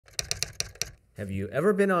Have you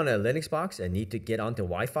ever been on a Linux box and need to get onto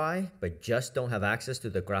Wi-Fi, but just don't have access to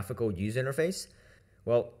the graphical user interface?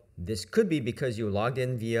 Well, this could be because you logged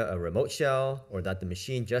in via a remote shell or that the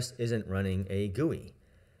machine just isn't running a GUI.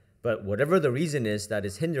 But whatever the reason is that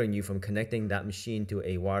is hindering you from connecting that machine to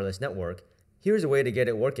a wireless network, here's a way to get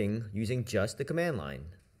it working using just the command line.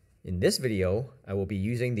 In this video, I will be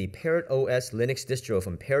using the Parrot OS Linux distro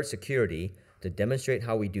from Parrot Security to demonstrate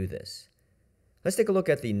how we do this. Let's take a look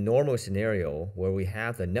at the normal scenario where we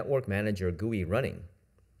have the NetworkManager GUI running.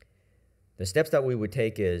 The steps that we would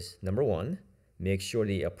take is, number one, make sure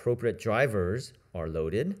the appropriate drivers are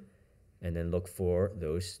loaded, and then look for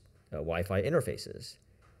those Wi-Fi interfaces.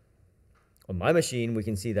 On my machine, we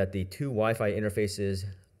can see that the two Wi-Fi interfaces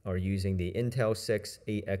are using the Intel 6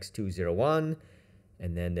 AX201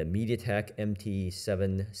 and then the MediaTek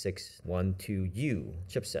MT7612U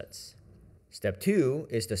chipsets. Step 2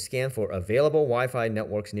 is to scan for available Wi-Fi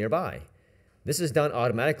networks nearby. This is done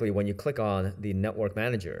automatically when you click on the Network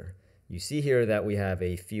Manager. You see here that we have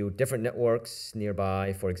a few different networks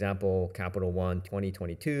nearby, for example, Capital One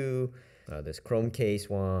 2022, this Chrome Case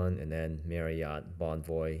one, and then Marriott,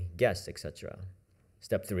 Bonvoy, Guest, etc.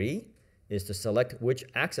 Step 3 is to select which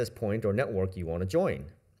access point or network you want to join.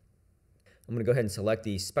 I'm going to go ahead and select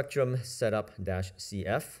the Spectrum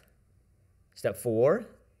Setup-CF. Step 4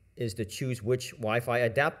 is to choose which Wi-Fi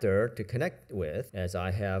adapter to connect with, as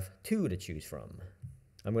I have two to choose from.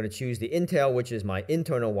 I'm going to choose the Intel, which is my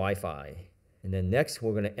internal Wi-Fi. And then next,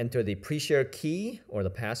 we're going to enter the pre-shared key or the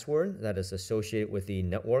password that is associated with the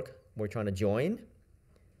network we're trying to join.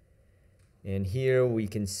 And here we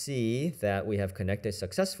can see that we have connected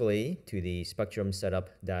successfully to the Spectrum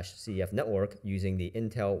Setup-CF network using the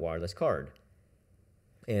Intel wireless card.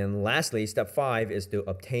 And lastly, step 5 is to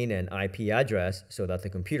obtain an IP address so that the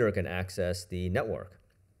computer can access the network.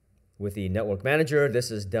 With the Network Manager,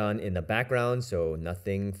 this is done in the background, so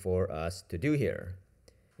nothing for us to do here.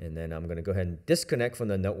 And then I'm going to go ahead and disconnect from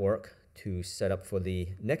the network to set up for the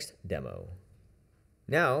next demo.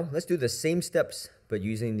 Now, let's do the same steps, but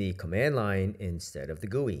using the command line instead of the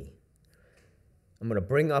GUI. I'm going to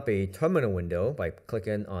bring up a terminal window by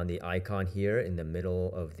clicking on the icon here in the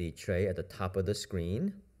middle of the tray at the top of the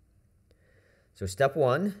screen. So step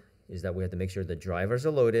 1 is that we have to make sure the drivers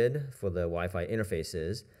are loaded for the Wi-Fi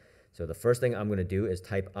interfaces. So the first thing I'm going to do is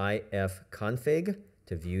type ifconfig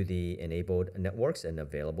to view the enabled networks and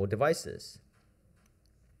available devices.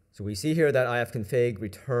 So we see here that ifconfig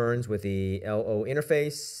returns with the LO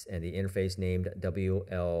interface and the interface named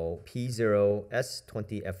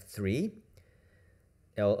WLP0S20F3.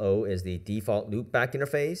 LO is the default loopback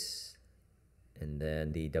interface, and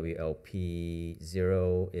then the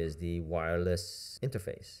WLP0 is the wireless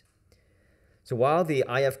interface. So while the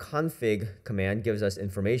ifconfig command gives us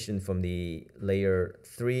information from the layer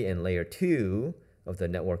 3 and layer 2 of the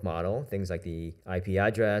network model, things like the IP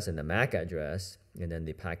address and the MAC address, and then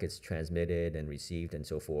the packets transmitted and received and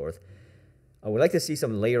so forth, I would like to see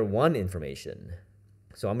some layer 1 information.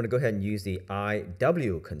 So I'm going to go ahead and use the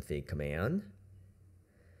iwconfig command.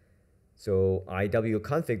 So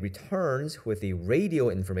iwconfig returns with the radio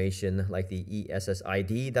information like the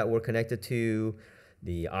ESSID that we're connected to,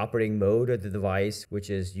 the operating mode of the device,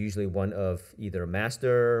 which is usually one of either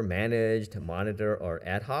master, managed, monitor, or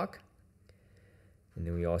ad hoc. And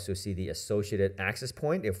then we also see the associated access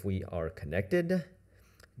point if we are connected,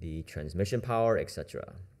 the transmission power,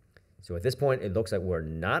 etc. So at this point, it looks like we're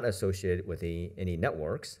not associated with any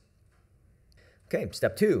networks. Okay,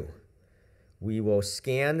 step 2. We will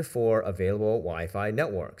scan for available Wi-Fi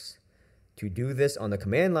networks. To do this on the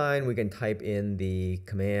command line, we can type in the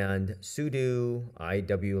command sudo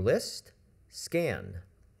iwlist scan.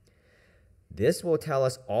 This will tell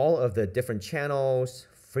us all of the different channels,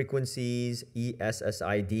 frequencies,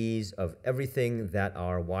 ESSIDs of everything that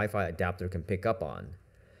our Wi-Fi adapter can pick up on.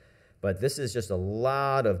 But this is just a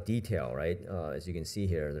lot of detail, right? As you can see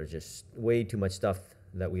here, there's just way too much stuff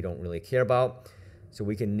that we don't really care about. So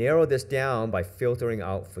we can narrow this down by filtering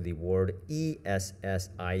out for the word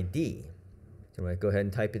ESSID. So I'm going to go ahead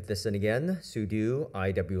and type this in again, sudo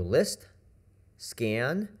iwlist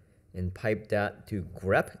scan, and pipe that to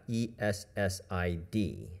grep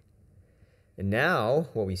ESSID. And now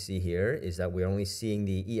what we see here is that we're only seeing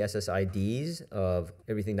the ESSIDs of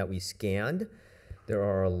everything that we scanned. There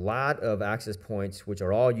are a lot of access points which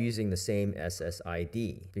are all using the same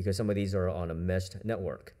SSID because some of these are on a meshed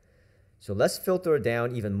network. So let's filter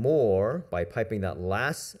down even more by piping that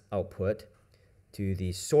last output to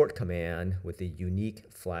the sort command with the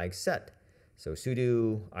unique flag set. So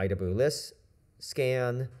sudo iwlist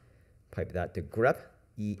scan, pipe that to grep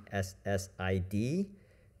ESSID,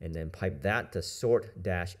 and then pipe that to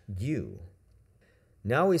sort-u.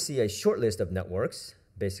 Now we see a short list of networks,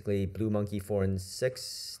 basically Blue Monkey 4 and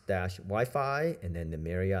 6-Wi-Fi, and then the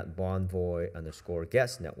Marriott Bonvoy _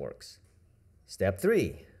 guest networks. Step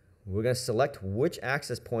 3, we're going to select which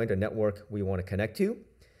access point or network we want to connect to.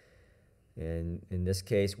 And in this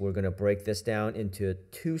case, we're going to break this down into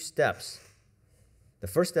 2 steps. The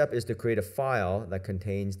first step is to create a file that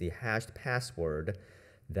contains the hashed password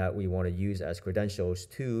that we want to use as credentials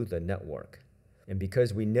to the network. And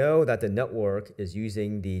because we know that the network is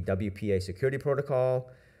using the WPA security protocol,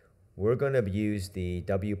 we're going to use the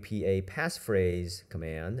WPA passphrase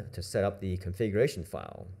command to set up the configuration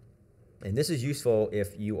file. And this is useful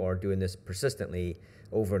if you are doing this persistently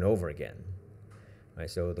over and over again. All right,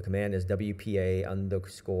 so the command is WPA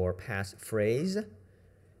 _ passphrase,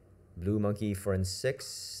 Blue Monkey 4 and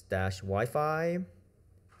 6-Wi-Fi,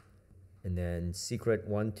 and then secret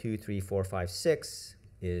 123456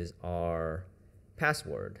 is our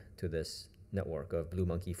password to this network of Blue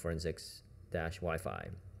Monkey 4 and 6-Wi-Fi.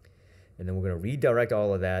 And then we're going to redirect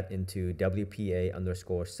all of that into WPA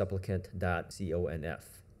 _ supplicant.conf.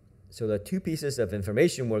 So the 2 pieces of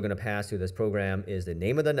information we're going to pass to this program is the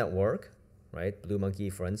name of the network, right? Blue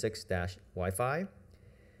Monkey 4 and 6-Wi-Fi.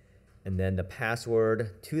 And then the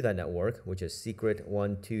password to that network, which is secret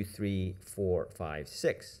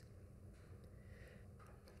 123456.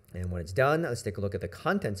 And when it's done, let's take a look at the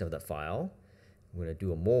contents of the file. We're going to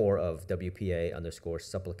do more of WPA _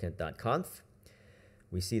 supplicant.conf.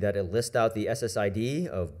 We see that it lists out the SSID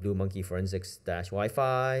of Blue Monkey 4 and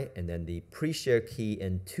 6-Wi-Fi, and then the pre-share key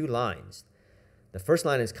in 2 lines. The first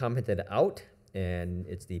line is commented out, and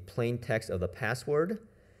it's the plain text of the password.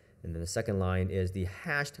 And then the second line is the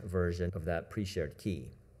hashed version of that pre-shared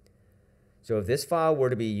key. So if this file were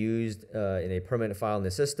to be used in a permanent file in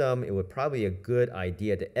the system, it would probably be a good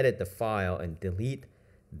idea to edit the file and delete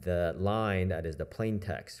the line that is the plain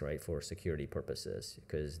text, right, for security purposes,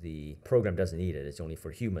 because the program doesn't need it. It's only for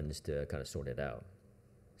humans to kind of sort it out.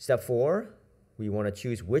 Step 4, we want to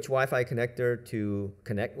choose which Wi-Fi connector to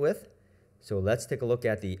connect with. So let's take a look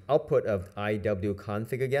at the output of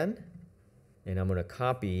iwconfig again. And I'm going to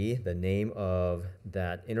copy the name of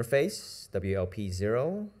that interface,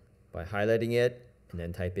 WLP0, by highlighting it and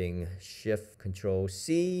then typing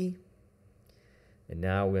Shift-Control-C. And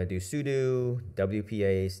now we're going to do sudo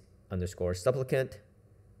WPA _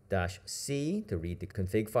 supplicant-C to read the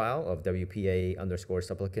config file of WPA _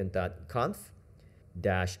 supplicant.conf,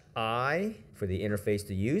 -I for the interface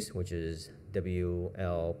to use, which is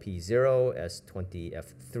WLP0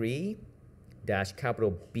 S20F3,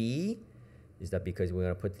 -B is that because we're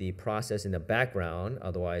going to put the process in the background,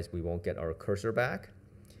 otherwise we won't get our cursor back.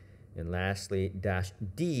 And lastly,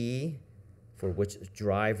 -D for which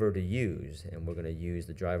driver to use. And we're going to use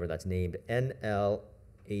the driver that's named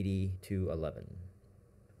NL8211.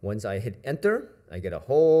 Once I hit enter, I get a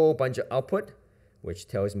whole bunch of output, which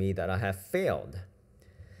tells me that I have failed.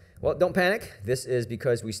 Well, don't panic. This is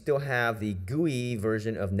because we still have the GUI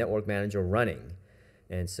version of NetworkManager running.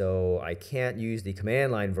 And so I can't use the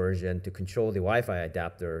command line version to control the Wi-Fi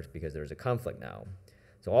adapter because there's a conflict now.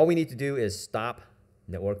 So all we need to do is stop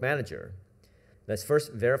NetworkManager. Let's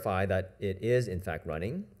first verify that it is in fact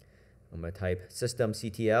running. I'm going to type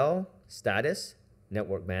systemctl status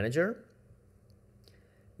NetworkManager.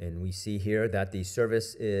 And we see here that the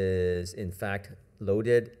service is in fact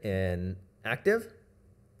loaded and active.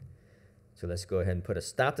 So let's go ahead and put a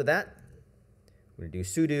stop to that. We're going to do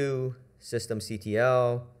sudo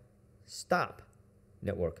systemctl stop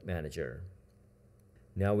NetworkManager.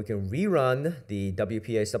 Now we can rerun the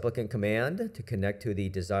WPA supplicant command to connect to the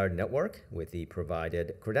desired network with the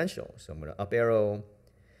provided credential. So I'm going to up arrow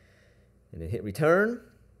and then hit return.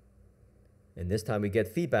 And this time we get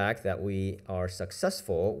feedback that we are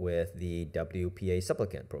successful with the WPA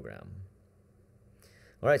supplicant program.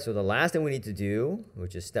 All right, so the last thing we need to do,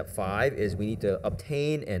 which is step 5, is we need to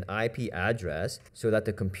obtain an IP address so that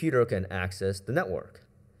the computer can access the network.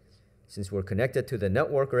 Since we're connected to the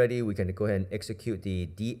network already, we can go ahead and execute the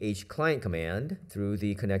dhclient command through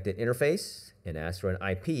the connected interface and ask for an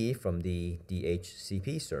IP from the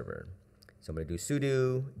DHCP server. So I'm going to do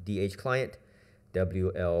sudo dhclient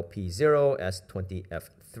WLP0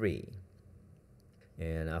 S20F3.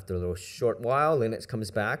 And after a little short while, Linux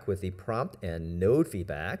comes back with the prompt and node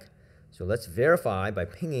feedback. So let's verify by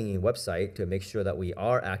pinging a website to make sure that we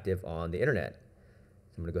are active on the internet.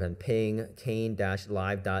 So I'm going to go ahead and ping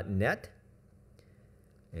kane-live.net.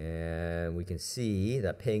 And we can see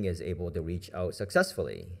that ping is able to reach out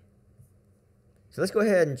successfully. So let's go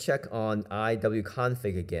ahead and check on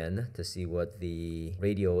iwconfig again to see what the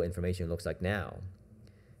radio information looks like now.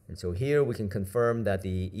 And so here we can confirm that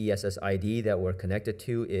the ESS ID that we're connected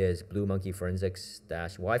to is Blue Monkey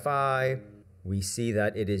Forensics-Wi-Fi. We see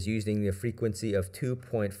that it is using the frequency of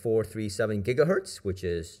 2.437 gigahertz, which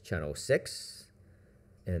is channel 6.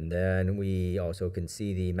 And then we also can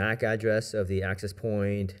see the MAC address of the access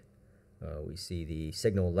point. We see the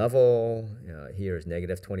signal level. Here is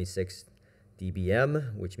negative 26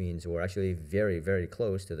 dBm, which means we're actually very, very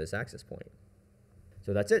close to this access point.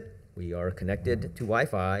 So that's it. We are connected to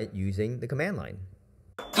Wi-Fi using the command line.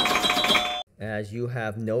 As you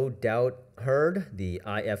have no doubt heard, the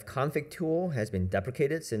ifconfig tool has been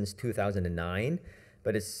deprecated since 2009,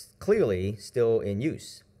 but it's clearly still in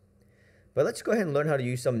use. But let's go ahead and learn how to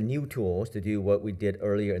use some new tools to do what we did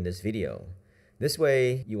earlier in this video. This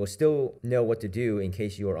way, you will still know what to do in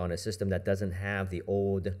case you are on a system that doesn't have the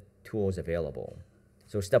old tools available.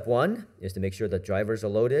 So step 1 is to make sure that drivers are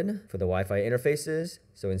loaded for the Wi-Fi interfaces.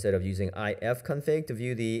 So instead of using ifconfig to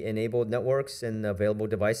view the enabled networks and available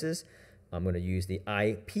devices, I'm going to use the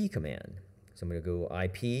IP command. So I'm going to go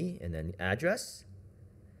IP and then address.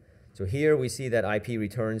 So here we see that IP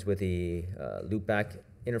returns with the loopback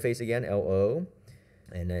interface again, LO.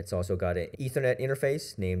 And it's also got an Ethernet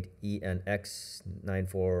interface named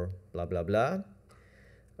ENX94 blah, blah, blah.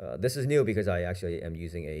 This is new because I actually am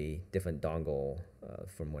using a different dongle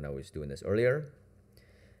from when I was doing this earlier.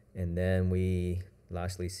 And then we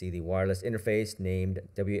lastly see the wireless interface named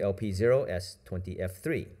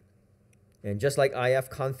WLP0S20F3. And just like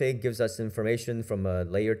ifconfig gives us information from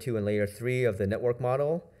layer 2 and layer 3 of the network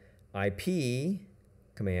model, IP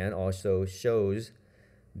command also shows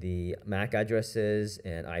the MAC addresses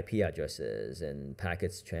and IP addresses and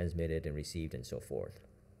packets transmitted and received and so forth.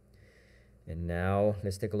 And now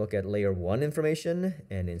let's take a look at layer 1 information.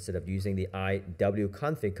 And instead of using the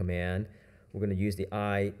iwconfig command, we're going to use the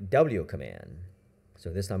iw command. So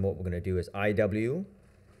this time what we're going to do is iw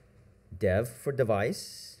dev for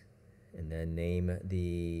device, and then name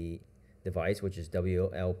the device, which is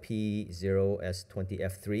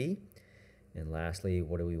WLP0S20F3. And lastly,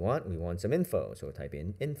 what do we want? We want some info. So we'll type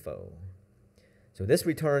in info. So this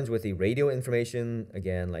returns with the radio information,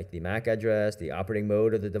 again, like the MAC address, the operating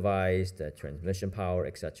mode of the device, the transmission power,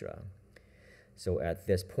 etc. So at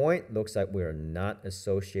this point, looks like we're not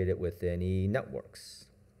associated with any networks.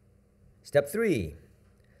 Step 3,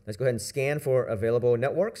 let's go ahead and scan for available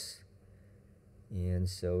networks. And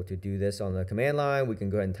so to do this on the command line, we can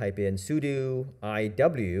go ahead and type in sudo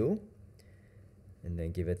iw, and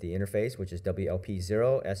then give it the interface, which is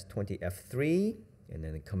WLP0S20F3. And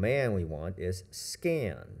then the command we want is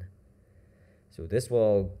scan. So this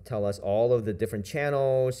will tell us all of the different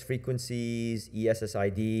channels, frequencies, ESS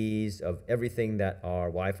IDs of everything that our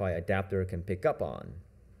Wi-Fi adapter can pick up on.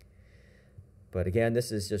 But again,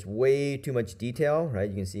 this is just way too much detail, right?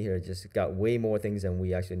 You can see here, it just got way more things than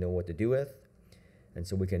we actually know what to do with. And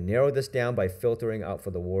so we can narrow this down by filtering out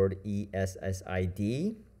for the word ESS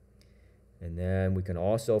ID. And then we can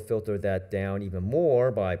also filter that down even more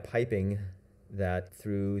by piping that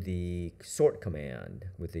through the sort command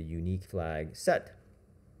with the unique flag set.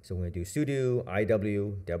 So we're going to do sudo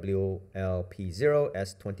iw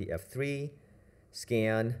WLP0S20F3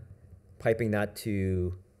 scan, piping that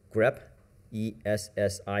to grep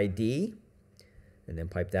ESSID, and then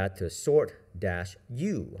pipe that to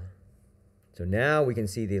sort-u. So now we can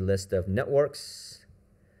see the list of networks,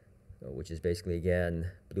 which is basically,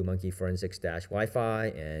 again, Blue Monkey Forensics-Wi-Fi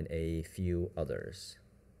and a few others.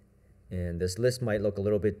 And this list might look a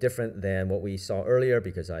little bit different than what we saw earlier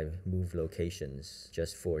because I moved locations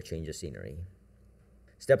just for a change of scenery.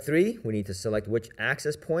 Step 3, we need to select which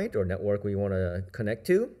access point or network we want to connect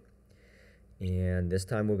to. And this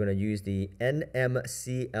time we're going to use the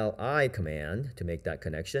nmcli command to make that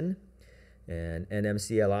connection. And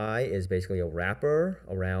nmcli is basically a wrapper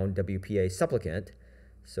around WPA supplicant.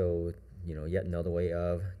 So, yet another way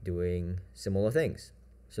of doing similar things.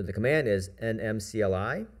 So the command is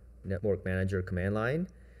nmcli, NetworkManager command line.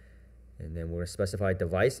 And then we're going to specify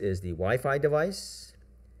device is the Wi-Fi device.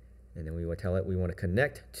 And then we will tell it we want to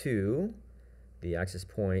connect to the access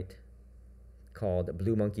point called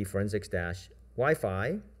Blue Monkey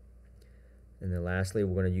Forensics-Wi-Fi. And then lastly,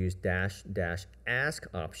 we're going to use --ask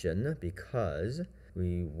option because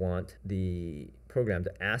we want the program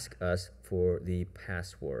to ask us for the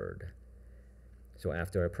password. So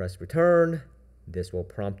after I press return, this will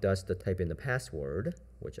prompt us to type in the password,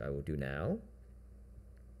 which I will do now.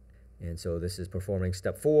 And so this is performing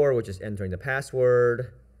step 4, which is entering the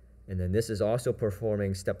password. And then this is also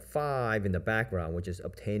performing step 5 in the background, which is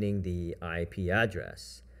obtaining the IP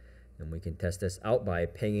address. And we can test this out by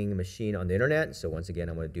pinging a machine on the internet. So once again,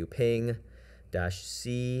 I'm going to do ping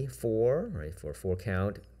 -C4, right, for 4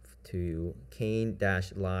 count to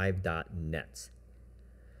kane-live.net.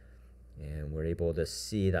 And we're able to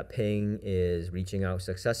see that ping is reaching out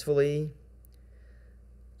successfully.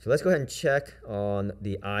 So let's go ahead and check on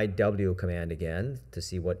the iw command again to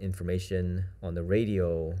see what information on the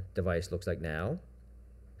radio device looks like now.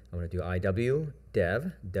 I'm going to do iw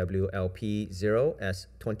dev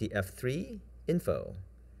wlp0s20f3 info.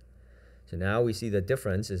 So now we see the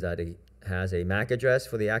difference is that it has a MAC address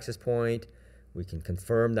for the access point. We can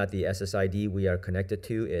confirm that the SSID we are connected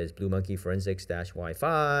to is Blue Monkey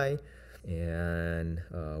Forensics-Wi-Fi, and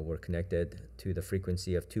we're connected to the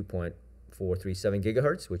frequency of 2.437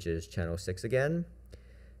 gigahertz, which is channel 6 again.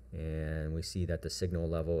 And we see that the signal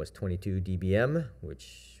level is 22 dBm,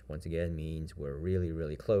 which once again means we're really,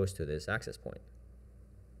 really close to this access point.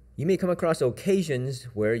 You may come across occasions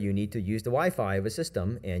where you need to use the Wi-Fi of a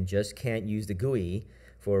system and just can't use the GUI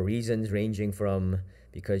for reasons ranging from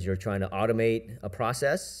because you're trying to automate a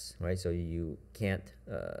process, right? So you can't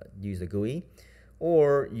use the GUI,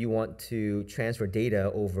 or you want to transfer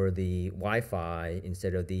data over the Wi-Fi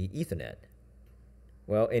instead of the Ethernet.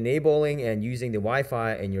 Well, enabling and using the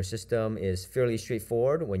Wi-Fi in your system is fairly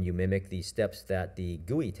straightforward when you mimic the steps that the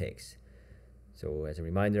GUI takes. So as a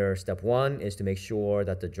reminder, step 1 is to make sure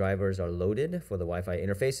that the drivers are loaded for the Wi-Fi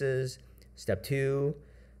interfaces. Step 2,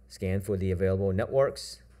 scan for the available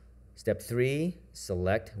networks. Step 3,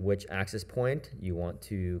 select which access point you want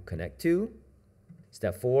to connect to.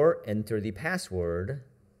 Step 4, enter the password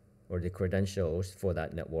or the credentials for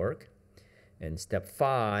that network. And step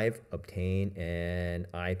 5, obtain an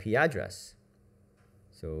IP address.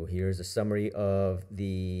 So here's a summary of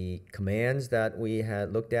the commands that we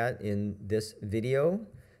had looked at in this video,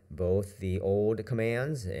 both the old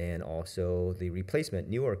commands and also the replacement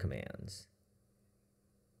newer commands.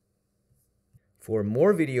 For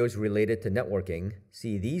more videos related to networking,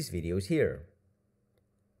 see these videos here.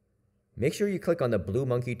 Make sure you click on the blue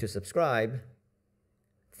monkey to subscribe.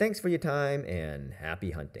 Thanks for your time and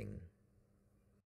happy hunting.